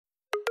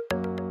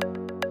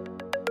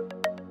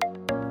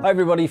Hi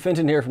everybody,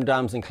 Fintan here from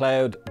Dams and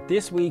Cloud.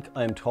 This week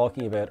I'm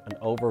talking about an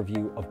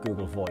overview of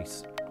Google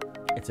Voice.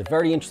 It's a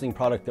very interesting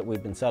product that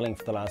we've been selling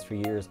for the last few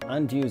years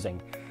and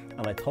using,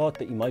 and I thought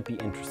that you might be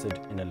interested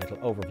in a little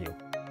overview.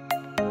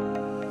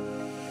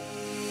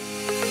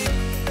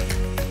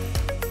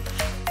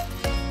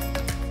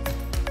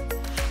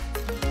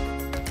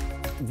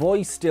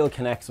 Voice still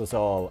connects us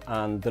all,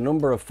 and the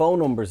number of phone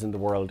numbers in the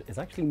world is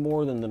actually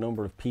more than the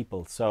number of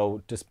people.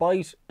 So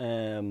despite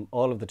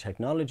all of the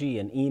technology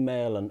and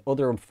email and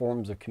other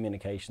forms of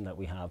communication that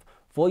we have,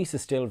 voice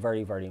is still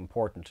very, very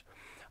important.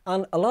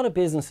 And a lot of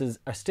businesses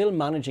are still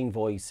managing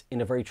voice in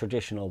a very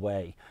traditional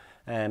way.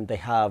 They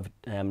have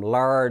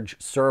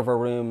large server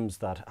rooms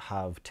that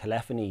have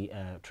telephony,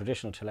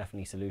 traditional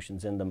telephony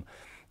solutions in them.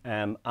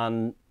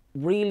 And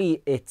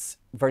really it's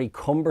very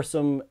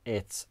cumbersome,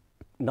 it's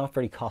not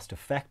very cost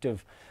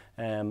effective,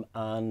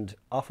 and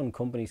often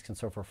companies can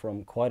suffer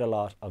from quite a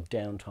lot of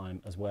downtime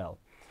as well.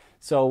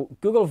 So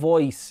Google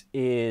Voice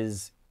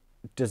is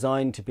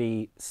designed to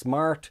be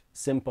smart,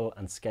 simple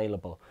and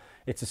scalable.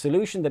 It's a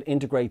solution that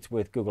integrates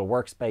with Google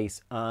Workspace,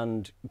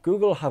 and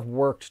Google have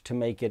worked to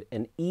make it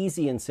an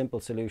easy and simple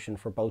solution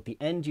for both the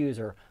end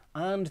user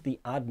and the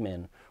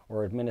admin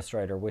or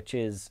administrator, which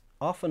is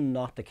often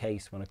not the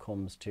case when it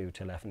comes to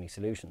telephony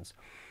solutions.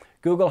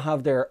 Google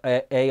have their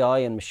AI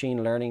and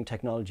machine learning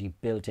technology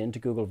built into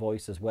Google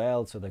Voice as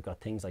well. So they've got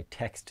things like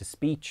text to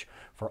speech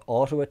for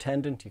auto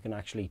attendant. You can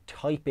actually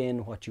type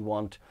in what you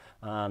want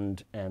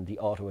and the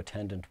auto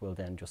attendant will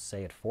then just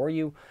say it for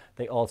you.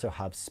 They also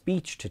have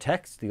speech to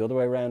text the other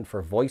way around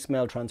for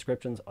voicemail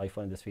transcriptions. I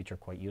find this feature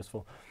quite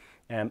useful.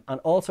 And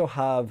also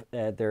have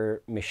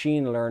their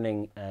machine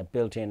learning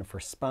built in for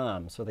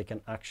spam, so they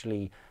can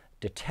actually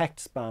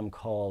detect spam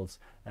calls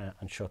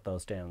and shut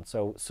those down.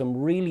 So some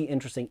really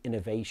interesting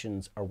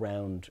innovations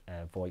around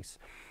voice.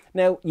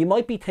 Now you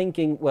might be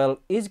thinking, well,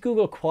 is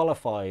Google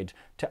qualified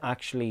to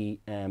actually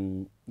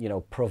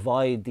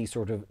provide these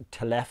sort of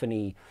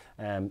telephony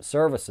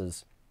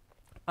services?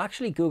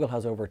 Actually, Google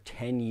has over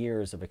 10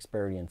 years of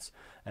experience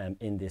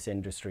in this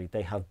industry.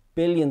 They have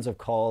billions of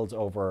calls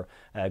over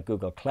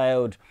Google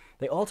Cloud.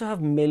 They also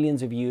have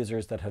millions of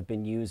users that have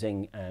been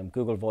using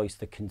Google Voice,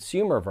 the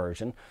consumer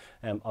version.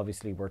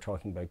 Obviously, we're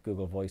talking about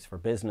Google Voice for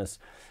Business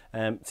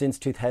since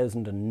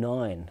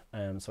 2009.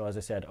 So as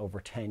I said,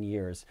 over 10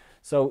 years.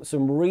 So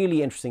some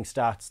really interesting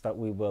stats that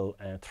we will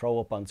throw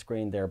up on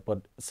screen there,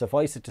 but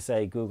suffice it to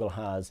say, Google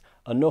has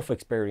enough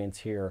experience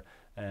here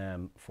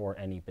for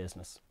any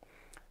business.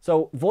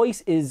 So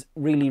voice is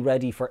really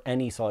ready for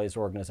any size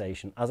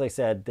organization. As I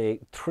said, the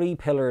three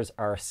pillars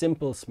are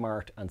simple,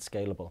 smart and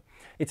scalable.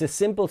 It's a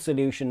simple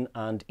solution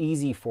and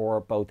easy for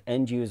both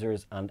end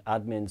users and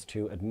admins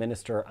to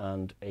administer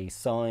and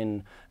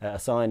assign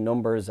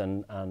numbers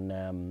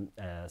and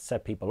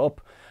set people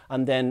up.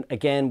 And then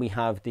again, we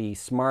have the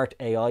smart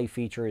AI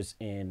features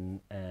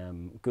in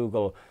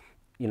Google,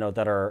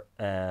 that are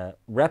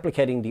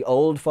replicating the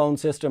old phone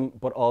system,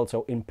 but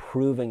also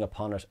improving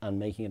upon it and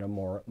making it a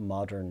more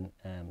modern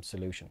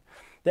solution.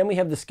 Then we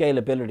have the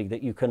scalability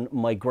that you can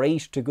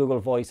migrate to Google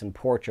Voice and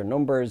port your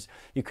numbers.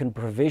 You can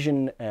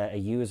provision a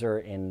user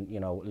in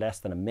less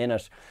than a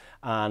minute.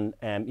 And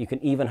you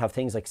can even have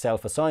things like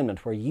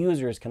self-assignment, where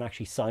users can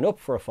actually sign up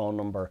for a phone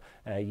number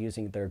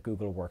using their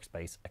Google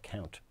Workspace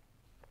account.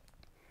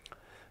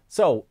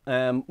 So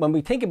when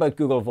we think about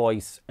Google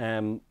Voice,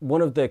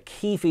 one of the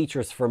key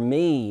features for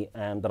me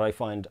that I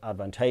find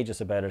advantageous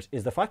about it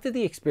is the fact that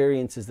the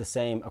experience is the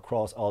same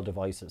across all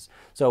devices.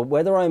 So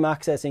whether I'm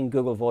accessing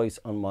Google Voice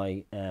on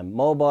my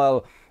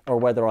mobile or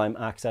whether I'm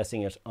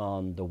accessing it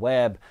on the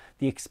web,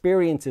 the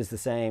experience is the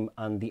same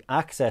and the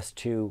access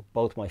to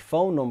both my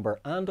phone number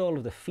and all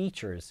of the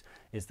features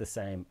is the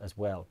same as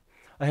well.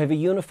 I have a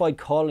unified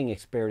calling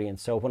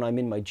experience, so when I'm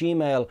in my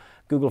Gmail,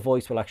 Google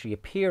Voice will actually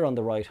appear on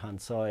the right-hand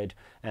side,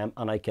 and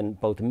I can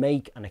both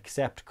make and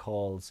accept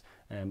calls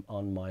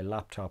on my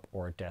laptop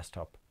or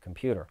desktop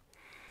computer.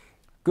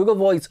 Google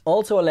Voice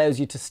also allows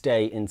you to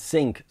stay in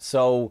sync.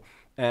 So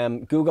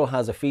Google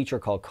has a feature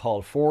called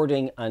call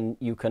forwarding, and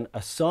you can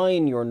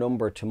assign your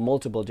number to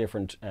multiple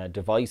different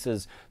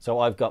devices. So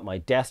I've got my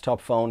desktop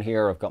phone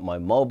here, I've got my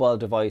mobile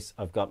device,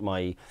 I've got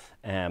my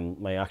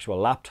my actual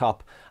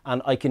laptop,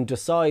 and I can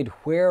decide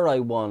where I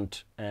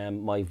want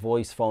my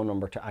voice phone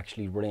number to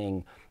actually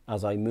ring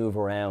as I move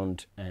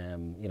around.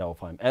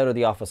 If I'm out of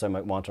the office, I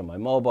might want it on my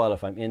mobile.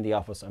 If I'm in the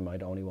office, I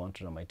might only want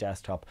it on my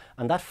desktop.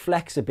 And that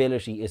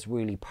flexibility is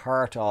really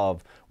part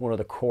of one of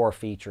the core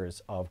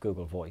features of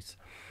Google Voice.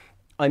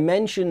 I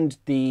mentioned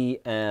the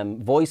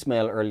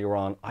voicemail earlier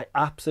on. I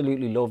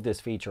absolutely love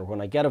this feature.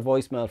 When I get a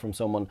voicemail from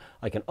someone,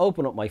 I can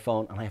open up my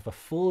phone and I have a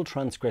full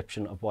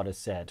transcription of what is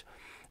said.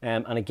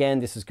 And again,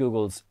 this is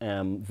Google's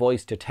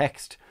voice to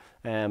text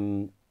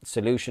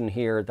solution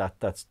here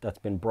that's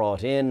been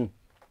brought in.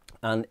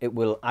 And it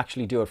will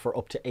actually do it for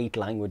up to 8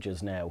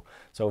 languages now.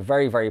 So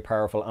very, very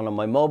powerful. And on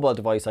my mobile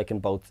device, I can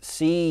both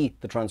see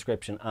the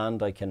transcription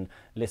and I can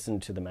listen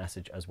to the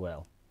message as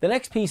well. The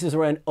next piece is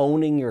around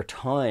owning your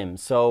time.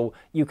 So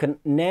you can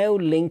now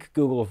link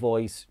Google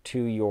Voice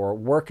to your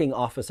working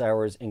office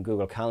hours in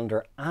Google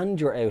Calendar and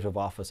your out of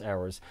office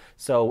hours.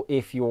 So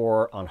if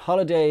you're on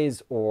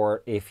holidays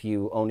or if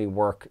you only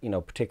work,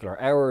 particular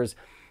hours,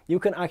 you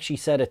can actually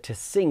set it to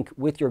sync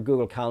with your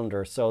Google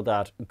Calendar so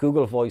that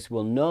Google Voice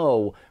will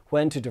know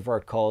when to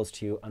divert calls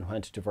to you and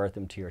when to divert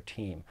them to your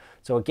team.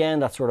 So again,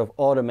 that sort of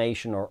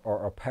automation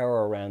or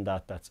power around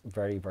that's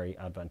very, very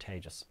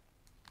advantageous.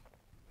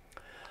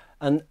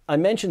 And I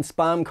mentioned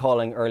spam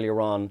calling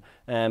earlier on.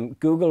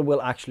 Google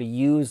will actually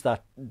use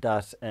that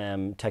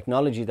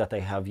technology that they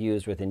have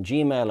used within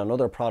Gmail and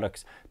other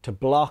products to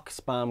block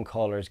spam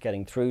callers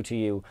getting through to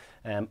you.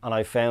 And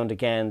I found,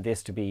 again,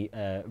 this to be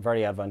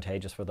very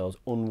advantageous for those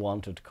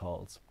unwanted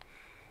calls.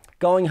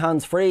 Going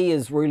hands-free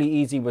is really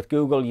easy with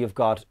Google. You've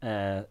got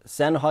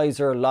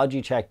Sennheiser,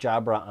 Logitech,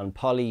 Jabra and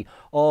Poly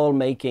all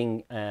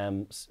making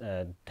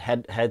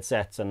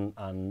headsets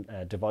and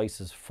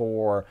devices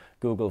for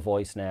Google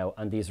Voice now,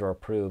 and these are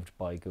approved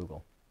by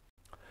Google.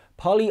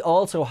 Poly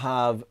also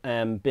have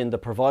been the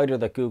provider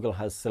that Google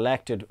has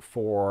selected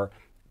for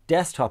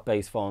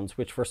desktop-based phones,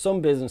 which for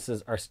some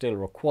businesses are still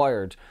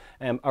required.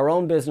 Our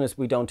own business,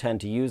 we don't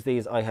tend to use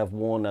these. I have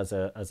one as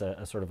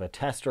a sort of a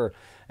tester,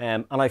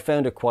 and I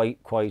found it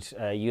quite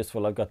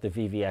useful. I've got the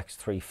VVX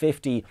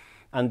 350,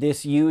 and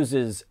this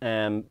uses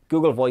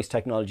Google Voice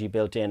technology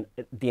built in.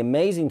 The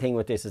amazing thing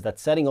with this is that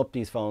setting up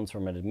these phones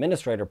from an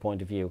administrator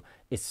point of view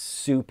is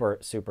super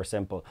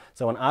simple.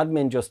 So an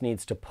admin just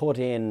needs to put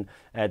in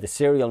the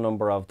serial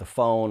number of the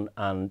phone,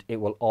 and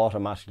it will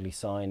automatically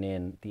sign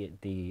in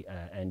the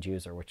end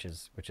user, which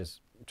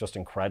is just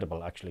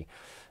incredible, actually.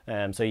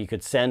 So you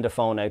could send a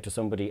phone out to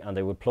somebody and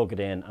they would plug it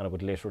in and it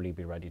would literally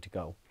be ready to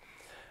go.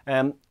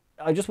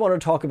 I just want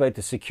to talk about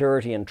the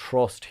security and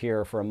trust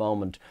here for a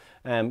moment.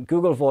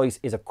 Google Voice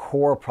is a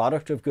core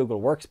product of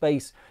Google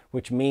Workspace,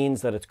 which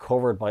means that it's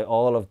covered by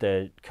all of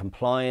the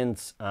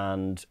compliance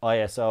and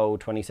ISO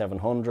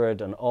 27700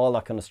 and all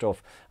that kind of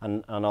stuff,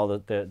 and all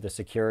the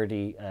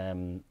security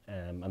and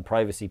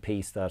privacy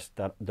piece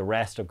that the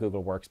rest of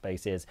Google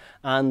Workspace is,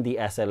 and the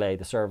SLA,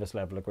 the service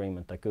level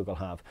agreement that Google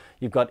have.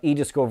 You've got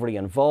e-discovery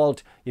and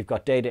Vault, you've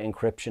got data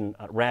encryption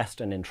at rest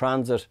and in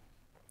transit,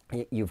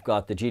 you've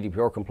got the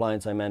GDPR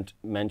compliance I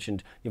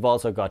mentioned. You've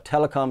also got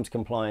telecoms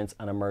compliance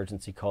and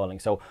emergency calling.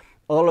 So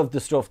all of the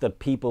stuff that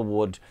people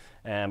would,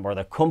 or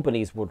that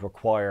companies would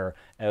require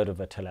out of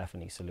a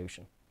telephony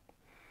solution.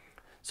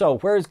 So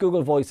where is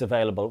Google Voice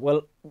available?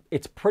 Well,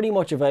 it's pretty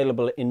much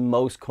available in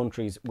most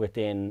countries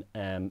within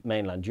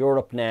mainland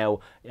Europe now,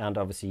 and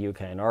obviously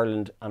UK and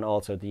Ireland, and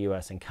also the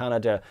US and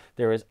Canada.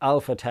 There is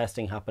alpha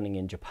testing happening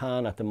in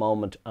Japan at the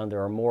moment, and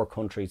there are more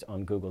countries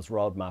on Google's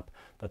roadmap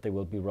that they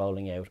will be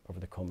rolling out over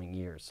the coming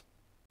years.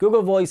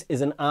 Google Voice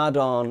is an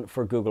add-on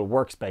for Google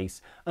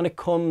Workspace, and it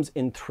comes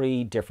in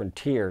 3 different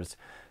tiers: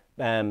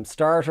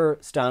 Starter,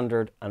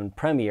 Standard and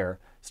Premier.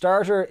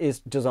 Starter is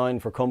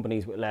designed for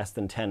companies with less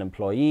than 10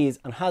 employees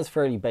and has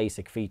fairly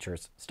basic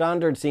features.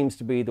 Standard seems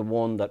to be the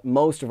one that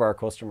most of our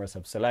customers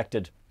have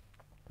selected,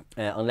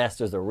 unless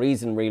there's a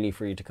reason really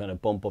for you to kind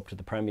of bump up to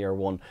the Premier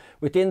one.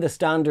 Within the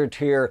Standard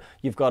tier,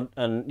 you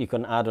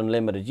can add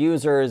unlimited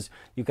users,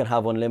 you can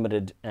have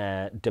unlimited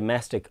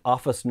domestic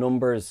office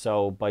numbers.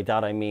 So by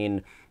that I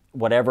mean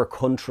whatever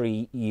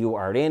country you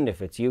are in,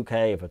 if it's UK,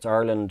 if it's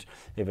Ireland,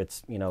 if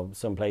it's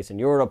someplace in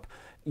Europe,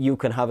 you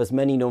can have as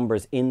many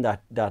numbers in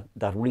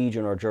that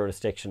region or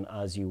jurisdiction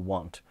as you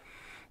want.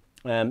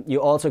 You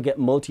also get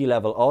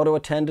multi-level auto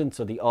attendant.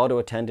 So the auto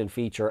attendant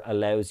feature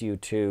allows you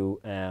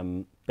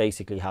to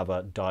basically have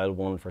a dial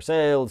 1 for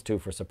sales, 2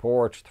 for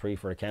support, 3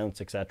 for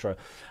accounts, etc.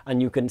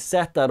 And you can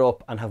set that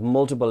up and have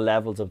multiple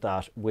levels of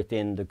that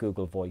within the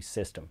Google Voice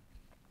system.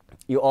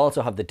 You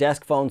also have the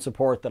desk phone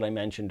support that I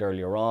mentioned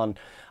earlier on.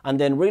 And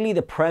then really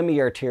the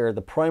Premier tier,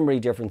 the primary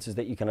difference is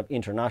that you can have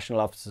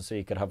international offices, so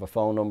you could have a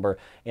phone number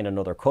in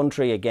another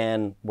country,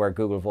 again, where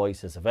Google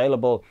Voice is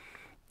available.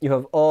 You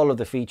have all of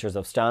the features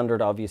of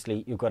Standard,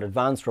 obviously. You've got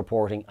advanced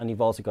reporting, and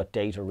you've also got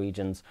data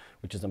regions,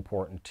 which is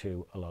important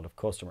to a lot of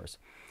customers.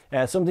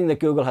 Something that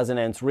Google has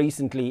announced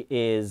recently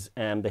is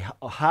they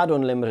had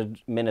unlimited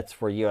minutes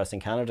for US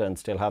and Canada and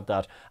still have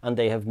that. And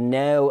they have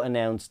now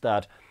announced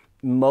that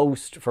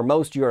for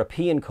most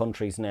European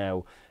countries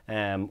now,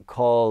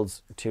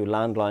 calls to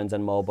landlines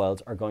and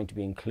mobiles are going to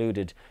be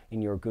included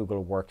in your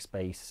Google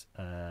Workspace,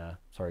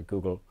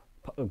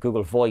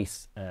 Google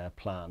Voice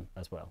plan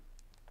as well.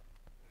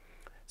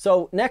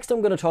 So next I'm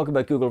going to talk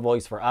about Google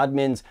Voice for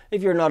admins.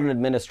 If you're not an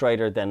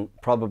administrator, then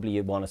probably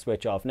you want to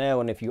switch off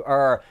now. And if you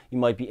are, you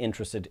might be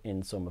interested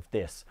in some of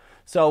this.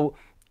 So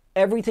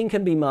everything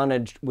can be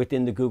managed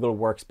within the Google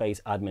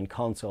Workspace admin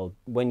console.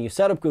 When you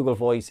set up Google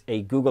Voice,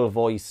 a Google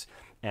Voice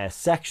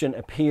section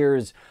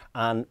appears,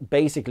 and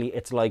basically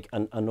it's like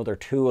another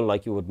tool,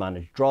 like you would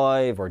manage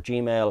Drive or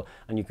Gmail,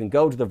 and you can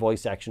go to the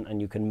voice section and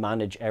you can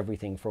manage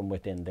everything from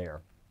within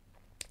there.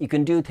 You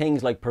can do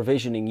things like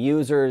provisioning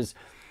users,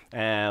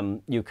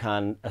 you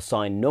can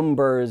assign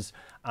numbers,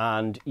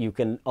 and you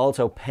can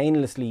also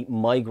painlessly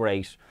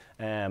migrate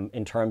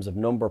in terms of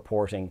number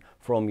porting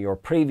from your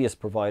previous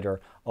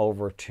provider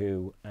over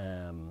to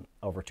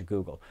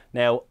Google.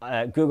 Now,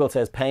 Google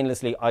says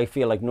painlessly. I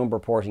feel like number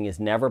porting is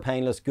never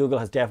painless. Google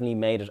has definitely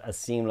made it as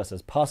seamless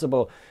as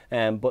possible,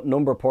 but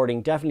number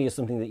porting definitely is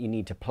something that you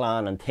need to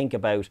plan and think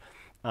about.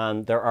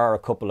 And there are a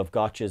couple of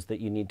gotchas that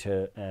you need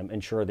to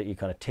ensure that you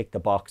kind of tick the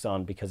box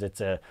on, because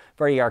it's a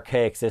very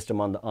archaic system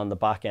on the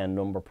back end,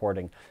 number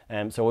porting.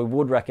 So I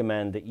would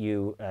recommend that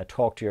you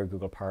talk to your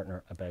Google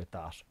partner about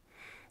that.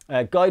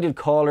 Guided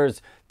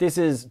callers, this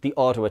is the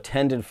auto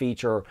attendant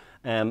feature,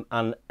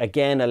 and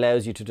again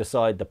allows you to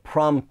decide the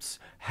prompts,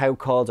 how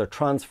calls are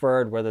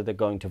transferred, whether they're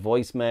going to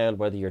voicemail,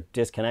 whether you're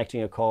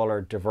disconnecting a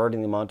caller,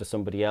 diverting them on to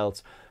somebody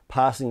else,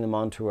 passing them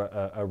on to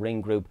a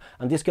ring group,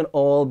 and this can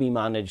all be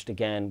managed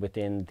again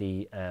within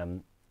the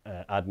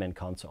admin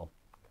console.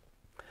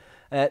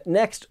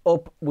 Next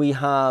up, we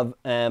have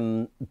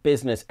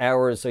business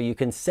hours. So you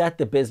can set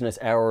the business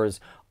hours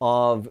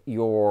of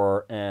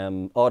your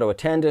auto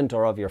attendant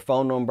or of your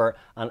phone number,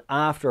 and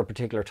after a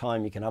particular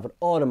time you can have it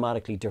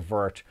automatically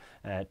divert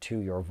to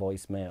your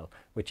voicemail,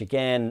 which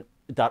again,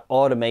 that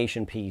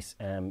automation piece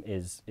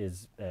is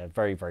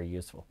very, very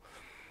useful.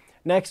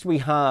 Next, we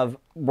have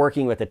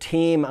working with a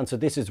team, and so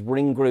this is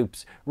ring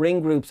groups.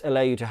 Ring groups allow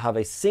you to have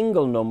a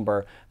single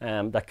number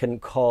that can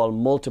call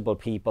multiple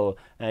people.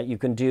 You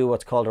can do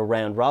what's called a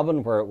round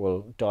robin, where it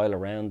will dial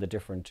around the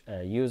different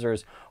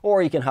users,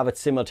 or you can have it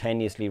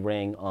simultaneously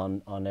ring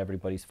on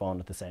everybody's phone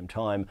at the same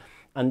time.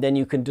 And then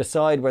you can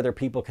decide whether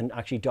people can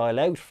actually dial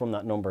out from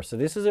that number. So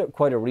this is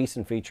quite a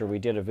recent feature. We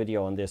did a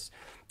video on this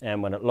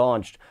when it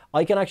launched.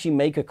 I can actually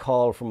make a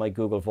call from my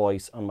Google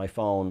Voice on my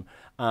phone,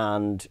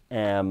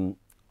 and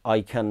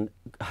I can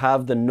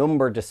have the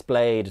number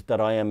displayed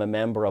that I am a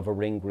member of a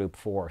ring group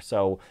for.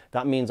 So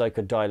that means I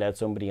could dial out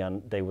somebody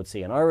and they would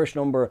see an Irish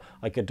number.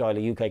 I could dial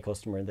a UK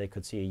customer and they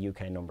could see a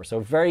UK number.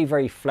 So very,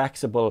 very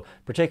flexible,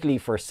 particularly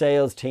for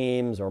sales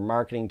teams or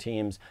marketing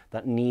teams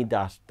that need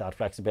that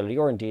flexibility,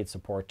 or indeed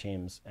support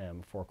teams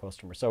for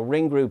customers. So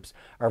ring groups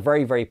are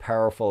very, very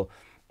powerful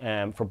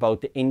for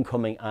both the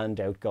incoming and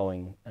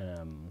outgoing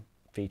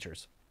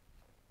features.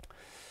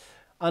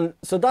 And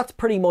so that's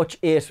pretty much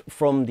it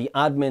from the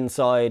admin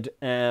side.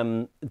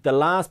 The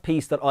last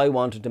piece that I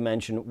wanted to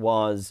mention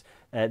was,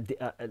 and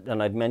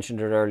I'd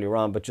mentioned it earlier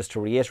on, but just to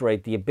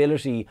reiterate, the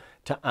ability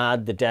to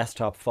add the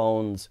desktop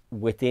phones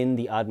within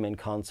the admin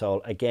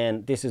console.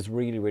 Again, this is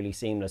really, really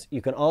seamless.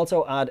 You can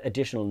also add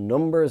additional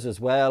numbers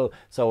as well.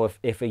 So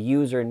if a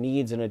user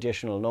needs an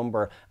additional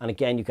number, and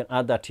again, you can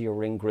add that to your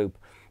ring group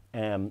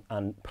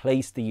and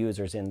place the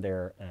users in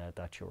there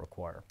that you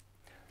require.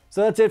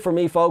 So that's it for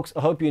me, folks.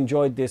 I hope you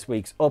enjoyed this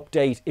week's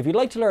update. If you'd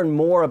like to learn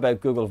more about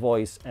Google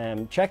Voice,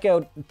 check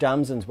out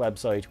Damson's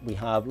website. We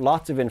have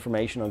lots of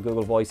information on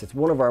Google Voice. It's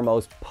one of our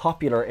most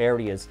popular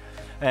areas.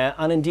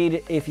 And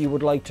indeed, if you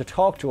would like to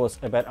talk to us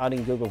about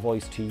adding Google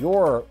Voice to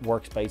your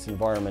workspace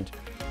environment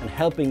and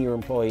helping your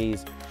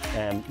employees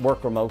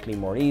work remotely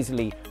more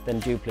easily, then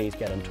do please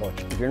get in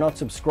touch. If you're not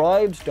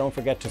subscribed, don't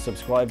forget to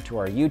subscribe to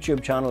our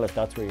YouTube channel if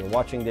that's where you're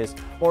watching this,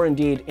 or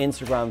indeed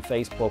Instagram,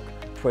 Facebook,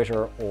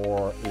 Twitter,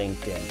 or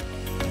LinkedIn.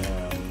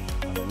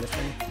 Am I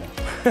missing?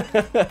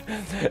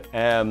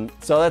 No.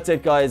 So that's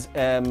it, guys.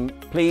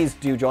 Please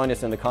do join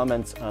us in the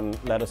comments and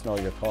let us know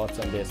your thoughts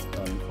on this,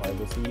 and I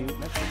will see you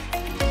next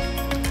week.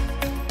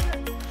 I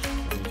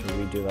need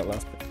to redo that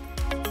last bit.